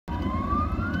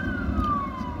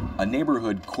A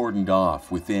neighborhood cordoned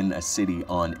off within a city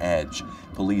on edge.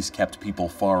 Police kept people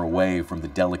far away from the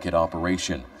delicate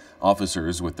operation.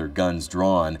 Officers with their guns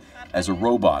drawn as a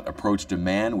robot approached a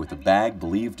man with a bag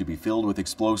believed to be filled with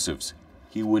explosives.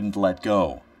 He wouldn't let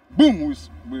go. Boom!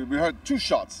 We heard 2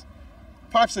 shots.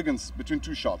 5 seconds between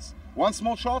 2 shots. 1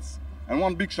 small shot and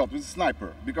 1 big shot with a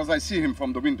sniper, because I see him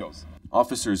from the windows.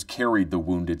 Officers carried the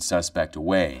wounded suspect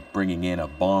away, bringing in a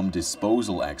bomb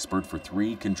disposal expert for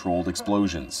 3 controlled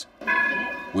explosions.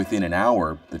 Within an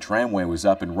hour, the tramway was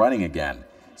up and running again,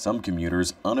 some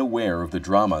commuters unaware of the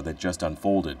drama that just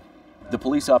unfolded. The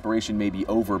police operation may be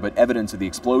over, but evidence of the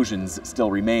explosions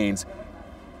still remains,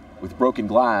 with broken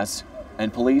glass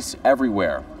and police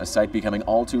everywhere, a sight becoming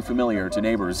all too familiar to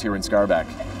neighbors here in Schaerbeek.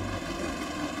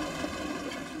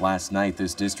 Last night,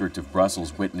 this district of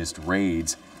Brussels witnessed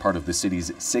raids, part of the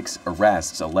city's 6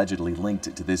 arrests allegedly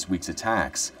linked to this week's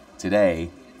attacks. Today,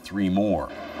 3 more.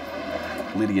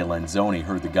 Lydia Lenzoni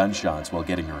heard the gunshots while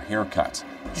getting her hair cut.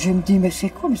 Je me dis, mais c'est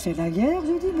quoi? Mais c'est la guerre,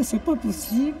 je dis, mais c'est pas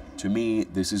possible. To me,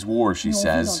 this is war, she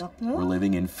says. We're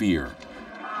living in fear.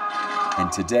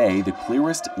 And today, the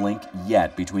clearest link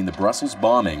yet between the Brussels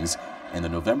bombings and the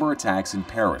November attacks in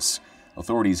Paris.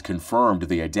 Authorities confirmed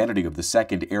the identity of the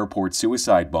second airport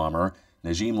suicide bomber,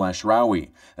 Najim Laachraoui,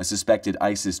 a suspected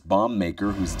ISIS bomb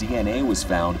maker whose DNA was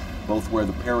found both where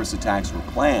the Paris attacks were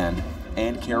planned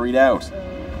and carried out.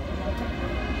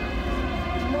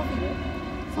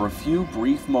 For a few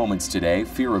brief moments today,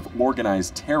 fear of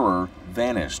organized terror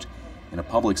vanished. In a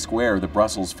public square, the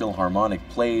Brussels Philharmonic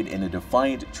played in a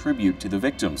defiant tribute to the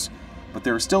victims. But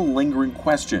there are still lingering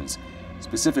questions,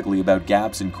 specifically about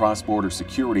gaps in cross-border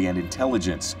security and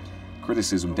intelligence.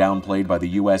 Criticism downplayed by the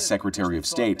U.S. Secretary of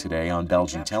State today on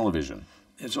Belgian television.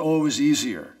 It's always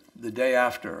easier the day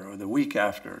after or the week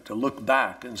after to look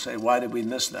back and say, why did we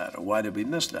miss that, or why did we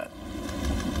miss that?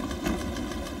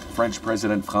 French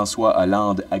President François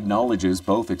Hollande acknowledges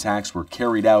both attacks were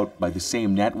carried out by the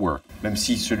same network. Même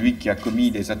si celui qui a commis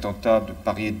les attentats de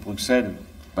Paris et de Bruxelles.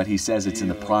 But he says it's in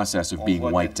the process of being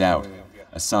wiped out.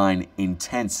 A sign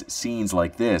intense scenes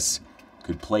like this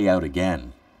could play out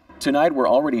again. Tonight, we're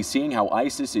already seeing how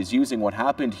ISIS is using what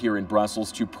happened here in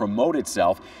Brussels to promote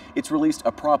itself. It's released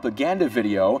a propaganda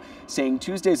video saying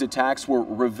Tuesday's attacks were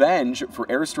revenge for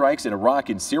airstrikes in Iraq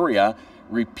and Syria,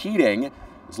 repeating,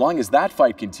 as long as that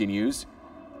fight continues,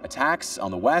 attacks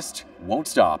on the West won't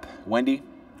stop. Wendy?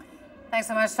 Thanks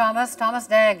so much, Thomas. Thomas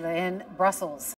Dagle in Brussels.